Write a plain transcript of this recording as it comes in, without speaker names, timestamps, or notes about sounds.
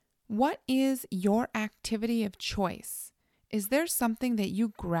What is your activity of choice? Is there something that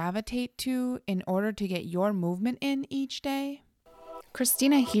you gravitate to in order to get your movement in each day?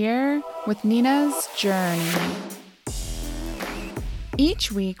 Christina here with Nina's Journey.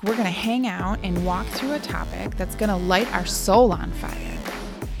 Each week, we're going to hang out and walk through a topic that's going to light our soul on fire.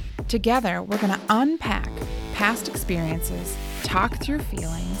 Together, we're going to unpack past experiences, talk through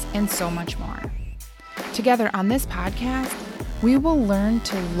feelings, and so much more. Together on this podcast, we will learn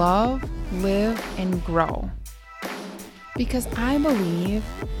to love, live, and grow. Because I believe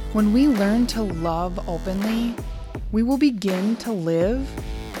when we learn to love openly, we will begin to live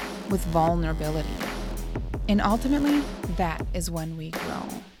with vulnerability. And ultimately, that is when we grow.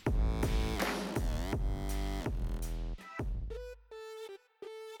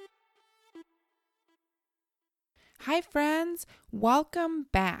 Hi friends, welcome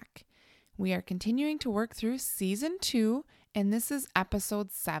back. We are continuing to work through season 2, and this is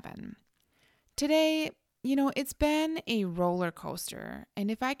episode 7. Today, it's been a roller coaster, and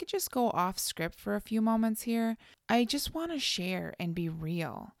if I could just go off script for a few moments here, I just want to share and be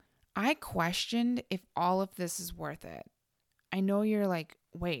real. I questioned if all of this is worth it. I know you're like,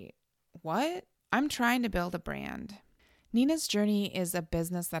 wait, what? I'm trying to build a brand. Nina's Journey is a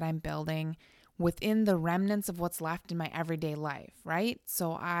business that I'm building within the remnants of what's left in my everyday life, right?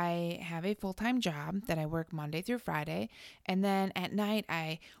 So I have a full-time job that I work Monday through Friday, and then at night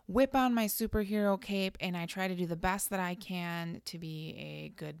I whip on my superhero cape and I try to do the best that I can to be a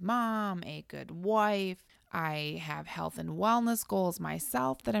good mom, a good wife. I have health and wellness goals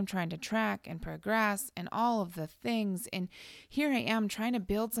myself that I'm trying to track and progress and all of the things. And here I am trying to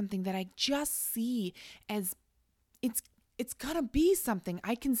build something that I just see as it's gonna be something.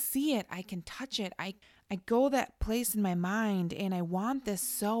 I can see it. I can touch it. I go that place in my mind and I want this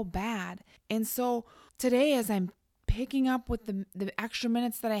so bad. And so today, as I'm picking up with the extra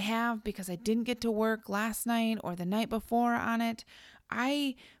minutes that I have because I didn't get to work last night or the night before on it,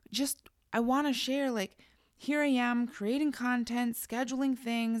 I want to share, here I am creating content, scheduling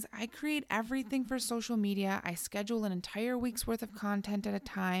things. I create everything for social media. I schedule an entire week's worth of content at a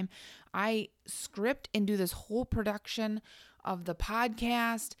time. I script and do this whole production of the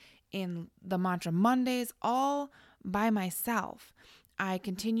podcast and the Mantra Mondays all by myself. I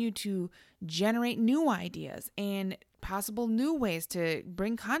continue to generate new ideas and possible new ways to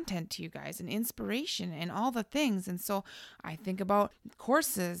bring content to you guys and inspiration and all the things. And so I think about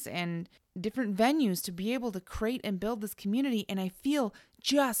courses and different venues to be able to create and build this community. And I feel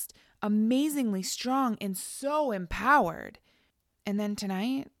just amazingly strong and so empowered. And then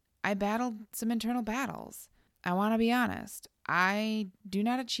tonight, I battled some internal battles. I want to be honest. I do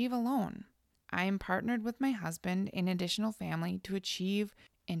not achieve alone. I am partnered with my husband and additional family to achieve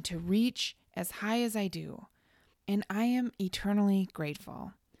and to reach as high as I do. And I am eternally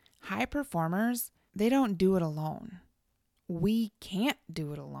grateful. High performers, they don't do it alone. We can't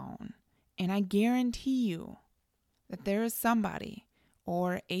do it alone. And I guarantee you that there is somebody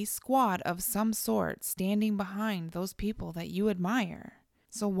or a squad of some sort standing behind those people that you admire.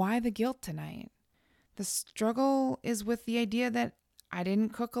 So why the guilt tonight? The struggle is with the idea that I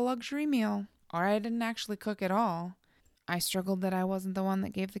didn't cook a luxury meal, or I didn't actually cook at all. I struggled that I wasn't the one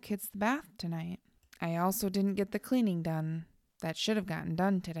that gave the kids the bath tonight. I also didn't get the cleaning done that should have gotten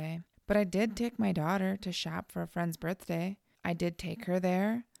done today. But I did take my daughter to shop for a friend's birthday. I did take her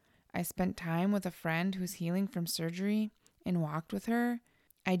there. I spent time with a friend who's healing from surgery and walked with her.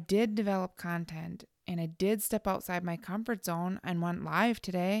 I did develop content and I did step outside my comfort zone and went live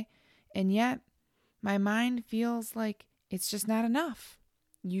today. And yet my mind feels like it's just not enough.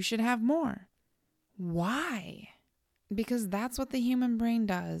 You should have more. Why? Because that's what the human brain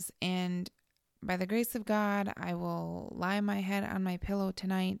does. And by the grace of God, I will lie my head on my pillow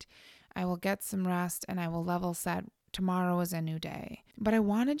tonight. I will get some rest and I will level set. Tomorrow is a new day. But I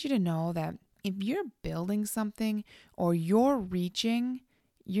wanted you to know that if you're building something or you're reaching,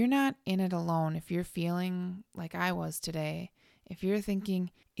 you're not in it alone. If you're feeling like I was today, if you're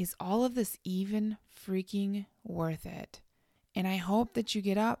thinking, is all of this even freaking worth it? And I hope that you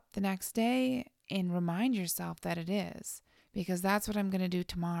get up the next day and remind yourself that it is, because that's what I'm going to do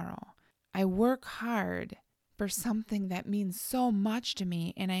tomorrow. I work hard for something that means so much to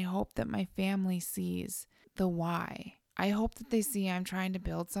me, and I hope that my family sees the why. I hope that they see I'm trying to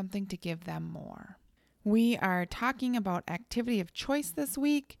build something to give them more. We are talking about activity of choice this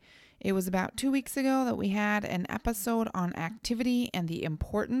week. It was about 2 weeks ago that we had an episode on activity and the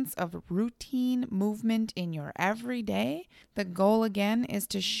importance of routine movement in your everyday. The goal again is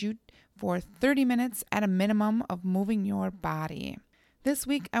to shoot for 30 minutes at a minimum of moving your body. This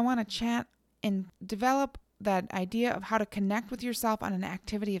week, I want to chat and develop that idea of how to connect with yourself on an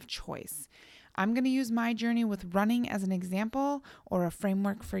activity of choice. I'm going to use my journey with running as an example or a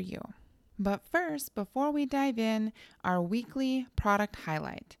framework for you. But first, before we dive in, our weekly product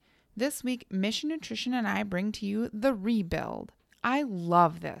highlight. This week, Mission Nutrition and I bring to you the Rebuild. I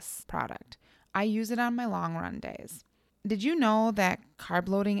love this product. I use it on my long run days. Did you know that carb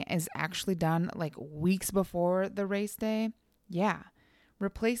loading is actually done like weeks before the race day? Yeah.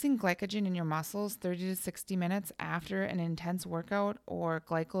 Replacing glycogen in your muscles 30 to 60 minutes after an intense workout or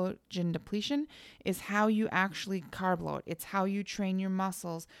glycogen depletion is how you actually carb load. It's how you train your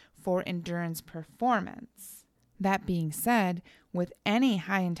muscles for endurance performance. That being said, with any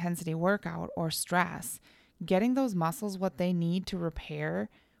high intensity workout or stress, getting those muscles what they need to repair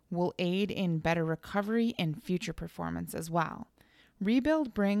will aid in better recovery and future performance as well.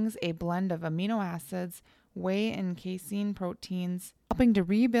 Rebuild brings a blend of amino acids, whey and casein proteins, helping to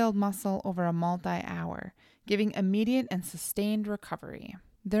rebuild muscle over a multi-hour, giving immediate and sustained recovery.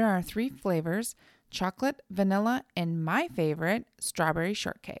 There are 3 flavors: chocolate, vanilla, and my favorite, strawberry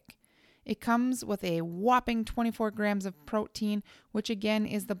shortcake. It comes with a whopping 24 grams of protein, which again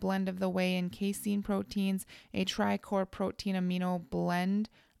is the blend of the whey and casein proteins, a tricore protein amino blend,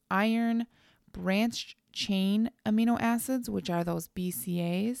 iron, branched chain amino acids, which are those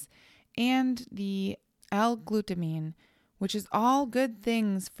BCAAs, and the L-glutamine, which is all good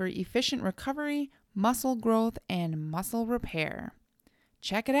things for efficient recovery, muscle growth, and muscle repair.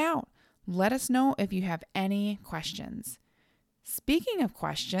 Check it out. Let us know if you have any questions. Speaking of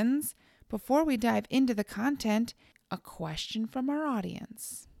questions, before we dive into the content, a question from our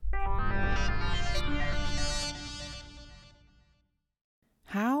audience.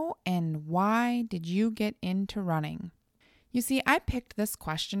 How and why did you get into running? You see, I picked this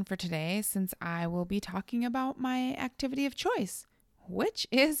question for today since I will be talking about my activity of choice, which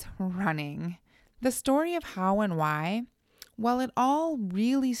is running. The story of how and why, well, it all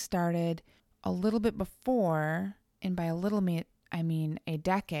really started a little bit before, and by a little bit, I mean a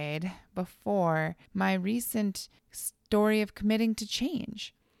decade before, my recent story of committing to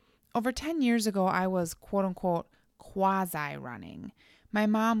change. Over 10 years ago, I was quote-unquote quasi-running. My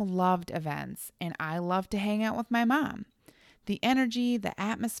mom loved events, and I loved to hang out with my mom. The energy, the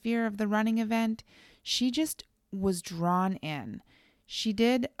atmosphere of the running event, she just was drawn in. She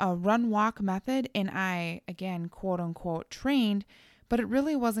did a run-walk method, and I, again, quote-unquote trained, but it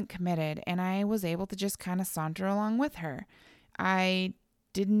really wasn't committed, and I was able to just kind of saunter along with her. I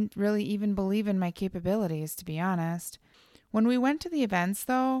didn't really even believe in my capabilities, to be honest. When we went to the events,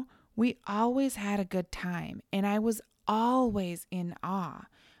 though, we always had a good time, and I was always in awe.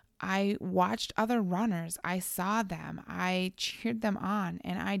 I watched other runners. I saw them. I cheered them on,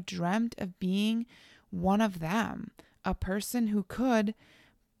 and I dreamt of being one of them, a person who could,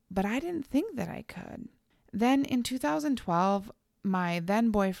 but I didn't think that I could. Then in 2012, my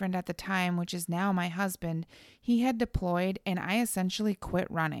then boyfriend at the time, which is now my husband, he had deployed, and I essentially quit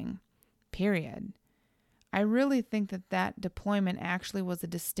running, period. I really think that deployment actually was a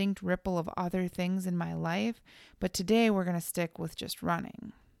distinct ripple of other things in my life, but today we're going to stick with just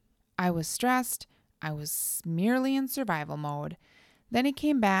running. I was stressed. I was merely in survival mode. Then he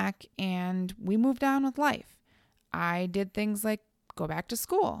came back and we moved on with life. I did things like go back to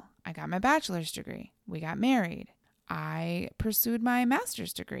school. I got my bachelor's degree. We got married. I pursued my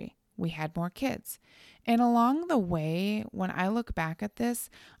master's degree. We had more kids. And along the way, when I look back at this,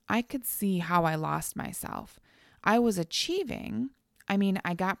 I could see how I lost myself. I was achieving.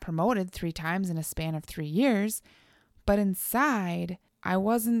 I got promoted 3 times in a span of 3 years, but inside, I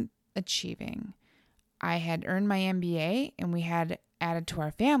wasn't achieving. I had earned my MBA and we had added to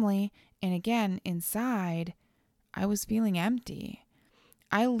our family. And again, inside, I was feeling empty.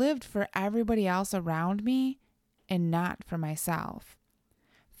 I lived for everybody else around me and not for myself.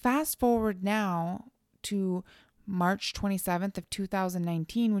 Fast forward now to March 27th of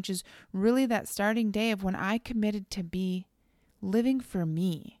 2019, which is really that starting day of when I committed to be living for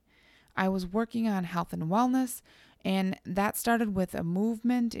me. I was working on health and wellness, and that started with a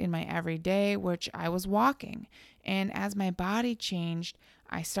movement in my everyday, which I was walking. And as my body changed,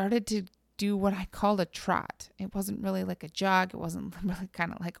 I started to do what I called a trot. It wasn't really like a jog. It wasn't really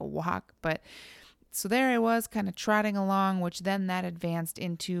kind of like a walk, but so there I was kind of trotting along, which then that advanced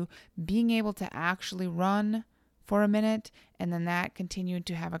into being able to actually run for a minute, and then that continued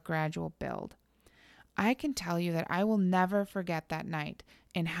to have a gradual build. I can tell you that I will never forget that night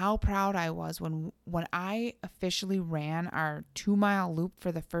and how proud I was when I officially ran our 2-mile loop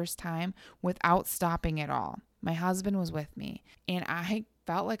for the first time without stopping at all. My husband was with me, and I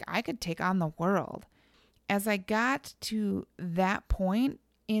felt like I could take on the world. As I got to that point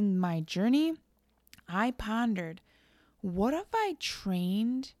in my journey, I pondered, what if I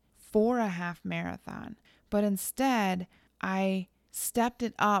trained for a half marathon, but instead I stepped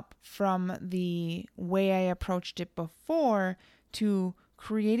it up from the way I approached it before to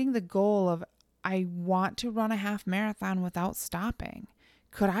creating the goal of, I want to run a half marathon without stopping.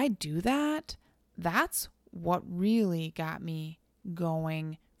 Could I do that? That's what really got me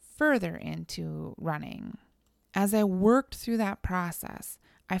going further into running. As I worked through that process,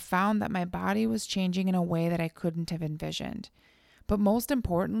 I found that my body was changing in a way that I couldn't have envisioned. But most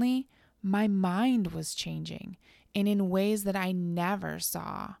importantly, my mind was changing, and in ways that I never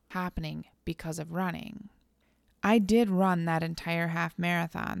saw happening because of running. I did run that entire half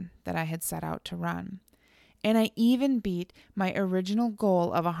marathon that I had set out to run. And I even beat my original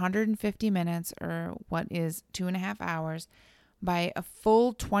goal of 150 minutes, or what is 2.5 hours, by a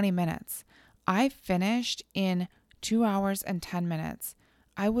full 20 minutes. I finished in 2 hours and 10 minutes.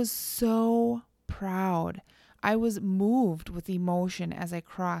 I was so proud. I was moved with emotion as I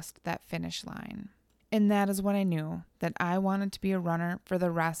crossed that finish line. And that is when I knew that I wanted to be a runner for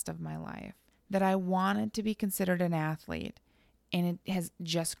the rest of my life, that I wanted to be considered an athlete, and it has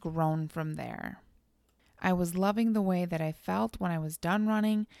just grown from there. I was loving the way that I felt when I was done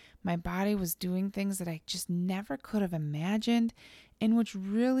running. My body was doing things that I just never could have imagined, and which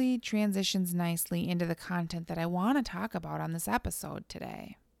really transitions nicely into the content that I want to talk about on this episode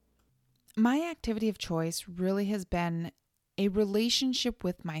today. My activity of choice really has been a relationship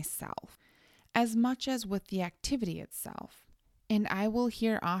with myself, as much as with the activity itself. And I will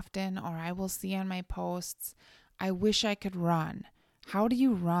hear often, or I will see on my posts, I wish I could run. How do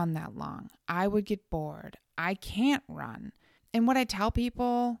you run that long? I would get bored. I can't run. And what I tell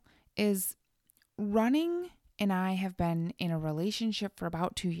people is, running and I have been in a relationship for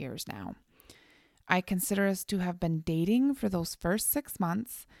about 2 years now. I consider us to have been dating for those first 6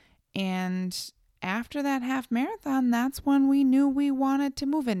 months. And after that half marathon, that's when we knew we wanted to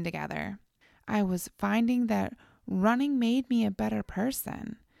move in together. I was finding that running made me a better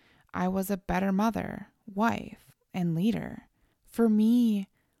person. I was a better mother, wife, and leader. For me,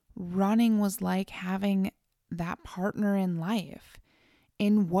 running was like having that partner in life.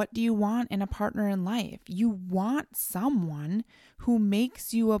 And what do you want in a partner in life? You want someone who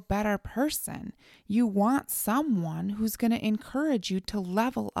makes you a better person. You want someone who's going to encourage you to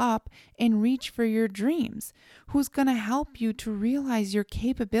level up and reach for your dreams, who's going to help you to realize your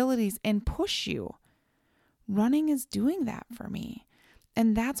capabilities and push you. Running is doing that for me.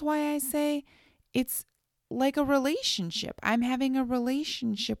 And that's why I say it's like a relationship. I'm having a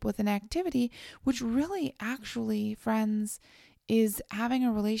relationship with an activity, which really, actually, friends, is having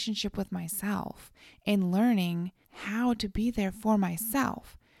a relationship with myself and learning how to be there for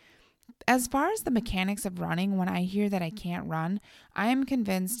myself. As far as the mechanics of running, when I hear that I can't run, I am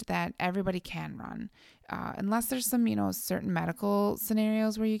convinced that everybody can run. Unless there's some, certain medical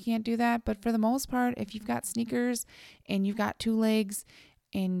scenarios where you can't do that. But for the most part, if you've got sneakers and you've got 2 legs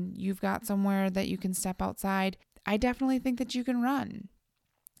and you've got somewhere that you can step outside, I definitely think that you can run.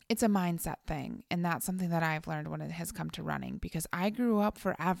 It's a mindset thing, and that's something that I've learned when it has come to running, because I grew up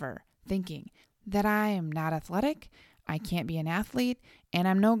forever thinking that I am not athletic, I can't be an athlete, and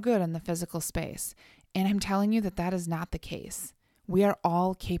I'm no good in the physical space. And I'm telling you that that is not the case. We are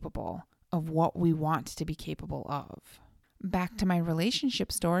all capable of what we want to be capable of. Back to my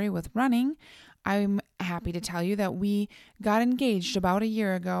relationship story with running, I'm happy to tell you that we got engaged about a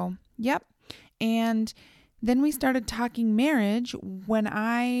year ago. Yep. And then we started talking marriage when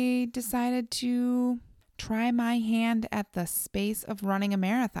I decided to try my hand at the space of running a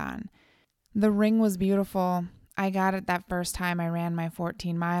marathon. The ring was beautiful. I got it that first time I ran my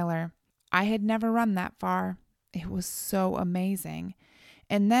 14-miler. I had never run that far. It was so amazing.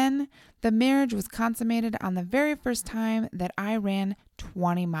 And then the marriage was consummated on the very first time that I ran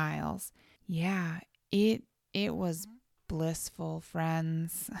 20 miles. Yeah, it was blissful,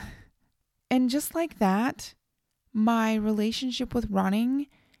 friends. And just like that, my relationship with running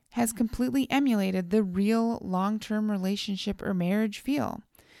has completely emulated the real long-term relationship or marriage feel.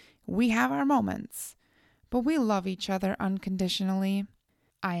 We have our moments, but we love each other unconditionally.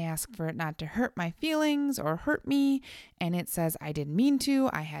 I ask for it not to hurt my feelings or hurt me, and it says I didn't mean to,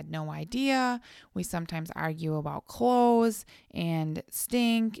 I had no idea. We sometimes argue about clothes and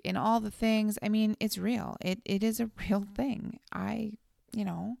stink and all the things. I mean, it's real. It is a real thing. I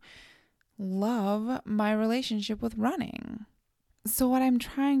love my relationship with running. So what I'm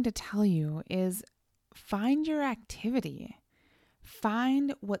trying to tell you is, find your activity.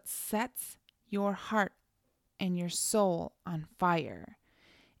 Find what sets your heart and your soul on fire.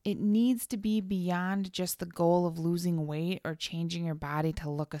 It needs to be beyond just the goal of losing weight or changing your body to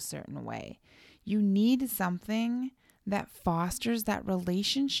look a certain way. You need something that fosters that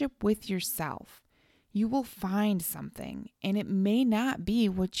relationship with yourself. You will find something, and it may not be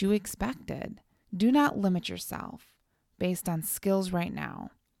what you expected. Do not limit yourself based on skills right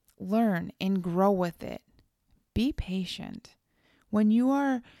now. Learn and grow with it. Be patient. When you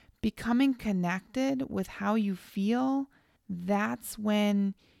are becoming connected with how you feel, that's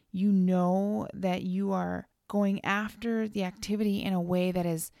when you know that you are going after the activity in a way that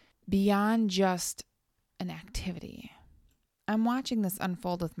is beyond just an activity. I'm watching this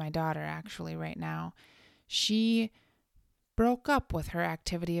unfold with my daughter actually right now. She broke up with her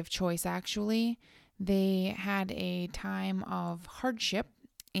activity of choice actually. They had a time of hardship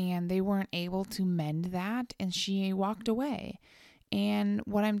and they weren't able to mend that, and she walked away. And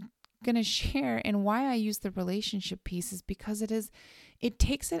what I'm going to share and why I use the relationship piece is because it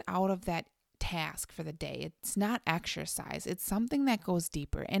takes it out of that task for the day. It's not exercise. It's something that goes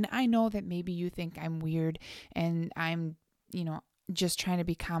deeper. And I know that maybe you think I'm weird and I'm, just trying to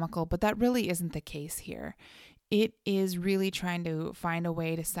be comical, but that really isn't the case here. It is really trying to find a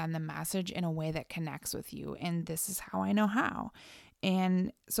way to send the message in a way that connects with you. And this is how I know how.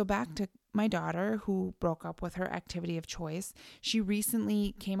 And so back to my daughter who broke up with her activity of choice. She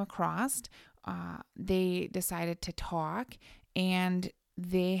recently came across, they decided to talk, and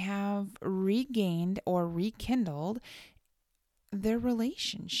they have regained or rekindled their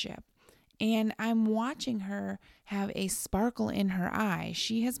relationship. And I'm watching her have a sparkle in her eye.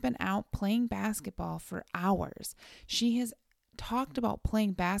 She has been out playing basketball for hours. She has talked about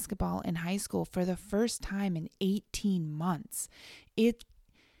playing basketball in high school for the first time in 18 months. It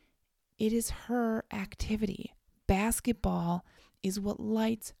is her activity. Basketball is what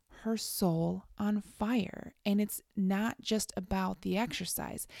lights her soul on fire. And it's not just about the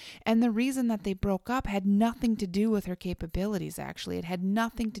exercise. And the reason that they broke up had nothing to do with her capabilities, actually. It had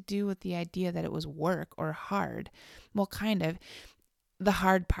nothing to do with the idea that it was work or hard. Well, kind of. The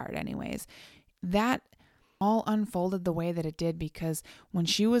hard part, anyways. That all unfolded the way that it did because when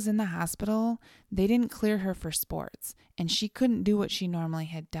she was in the hospital, they didn't clear her for sports and she couldn't do what she normally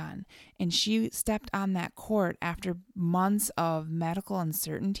had done. And she stepped on that court after months of medical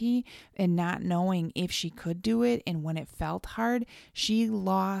uncertainty and not knowing if she could do it. And when it felt hard, she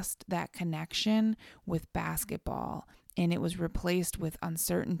lost that connection with basketball and it was replaced with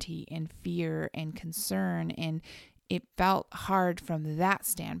uncertainty and fear and concern. And it felt hard from that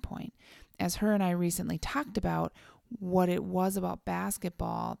standpoint. As her and I recently talked about what it was about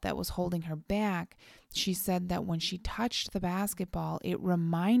basketball that was holding her back, she said that when she touched the basketball, it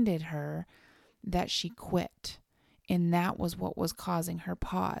reminded her that she quit. And that was what was causing her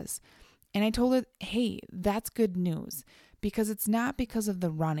pause. And I told her, hey, that's good news because it's not because of the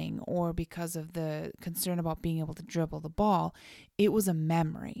running or because of the concern about being able to dribble the ball. It was a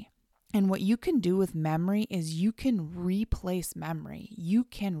memory. And what you can do with memory is you can replace memory. You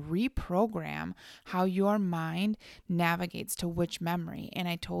can reprogram how your mind navigates to which memory. And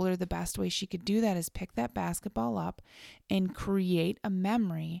I told her the best way she could do that is pick that basketball up and create a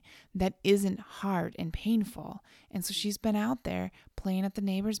memory that isn't hard and painful. And so she's been out there playing at the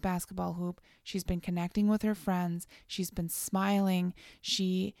neighbor's basketball hoop. She's been connecting with her friends. She's been smiling.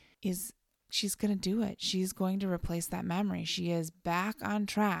 She's going to do it. She's going to replace that memory. She is back on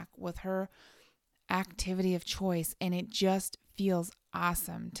track with her activity of choice, and it just feels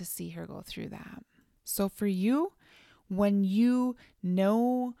awesome to see her go through that. So for you, when you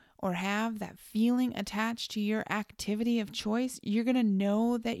know or have that feeling attached to your activity of choice, you're going to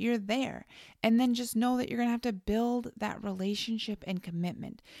know that you're there. And then just know that you're going to have to build that relationship and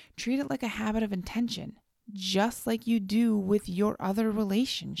commitment. Treat it like a habit of intention. Just like you do with your other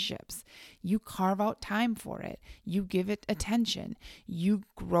relationships. You carve out time for it. You give it attention. You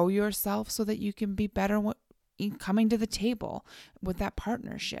grow yourself so that you can be better coming to the table with that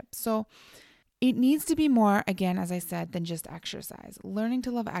partnership. So it needs to be more, again, as I said, than just exercise. Learning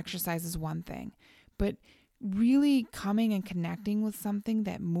to love exercise is one thing, but really coming and connecting with something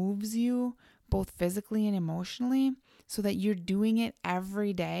that moves you both physically and emotionally, so that you're doing it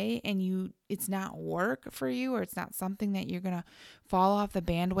every day and it's not work for you, or it's not something that you're going to fall off the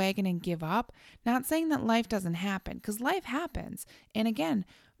bandwagon and give up. Not saying that life doesn't happen, because life happens. And again,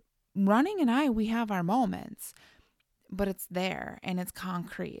 running and we have our moments, but it's there and it's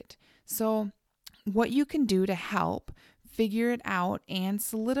concrete. So what you can do to help figure it out and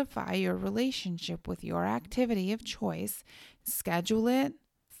solidify your relationship with your activity of choice, schedule it.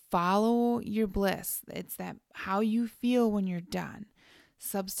 Follow your bliss. It's that how you feel when you're done.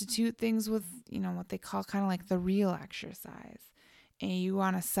 Substitute things with, what they call kind of like the real exercise. And you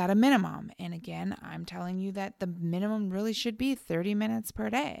want to set a minimum. And again, I'm telling you that the minimum really should be 30 minutes per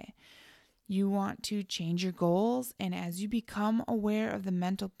day. You want to change your goals, and as you become aware of the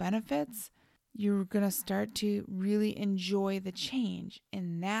mental benefits, you're going to start to really enjoy the change,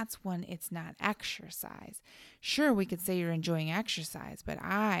 and that's when it's not exercise. Sure, we could say you're enjoying exercise, but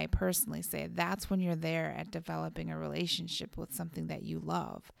I personally say that's when you're there at developing a relationship with something that you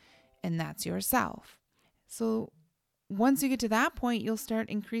love, and that's yourself. So once you get to that point, you'll start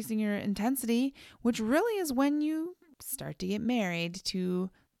increasing your intensity, which really is when you start to get married to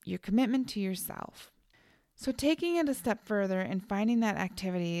your commitment to yourself. So taking it a step further and finding that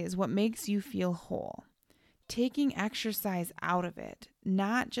activity is what makes you feel whole. Taking exercise out of it,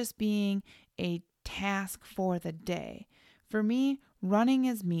 not just being a task for the day. For me, running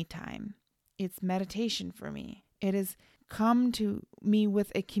is me time. It's meditation for me. It has come to me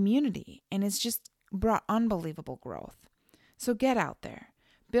with a community, and it's just brought unbelievable growth. So get out there.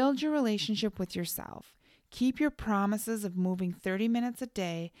 Build your relationship with yourself. Keep your promises of moving 30 minutes a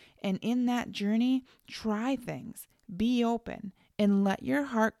day, and in that journey, try things, be open, and let your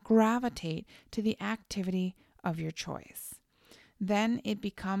heart gravitate to the activity of your choice. Then it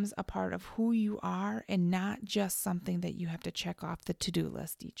becomes a part of who you are and not just something that you have to check off the to-do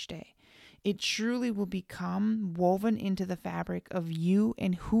list each day. It truly will become woven into the fabric of you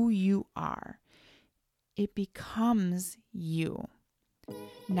and who you are. It becomes you.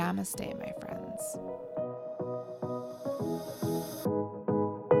 Namaste, my friends.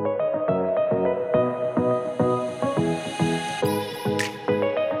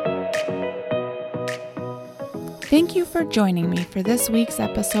 Thank you for joining me for this week's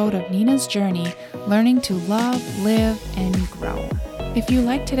episode of Nina's Journey, learning to love, live, and grow. If you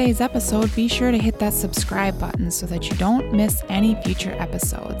liked today's episode, be sure to hit that subscribe button so that you don't miss any future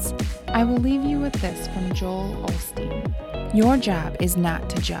episodes. I will leave you with this from Joel Osteen. Your job is not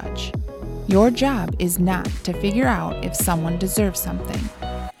to judge. Your job is not to figure out if someone deserves something.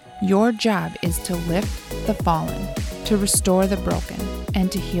 Your job is to lift the fallen, to restore the broken, and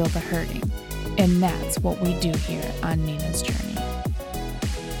to heal the hurting. And that's what we do here on Nina's Journey.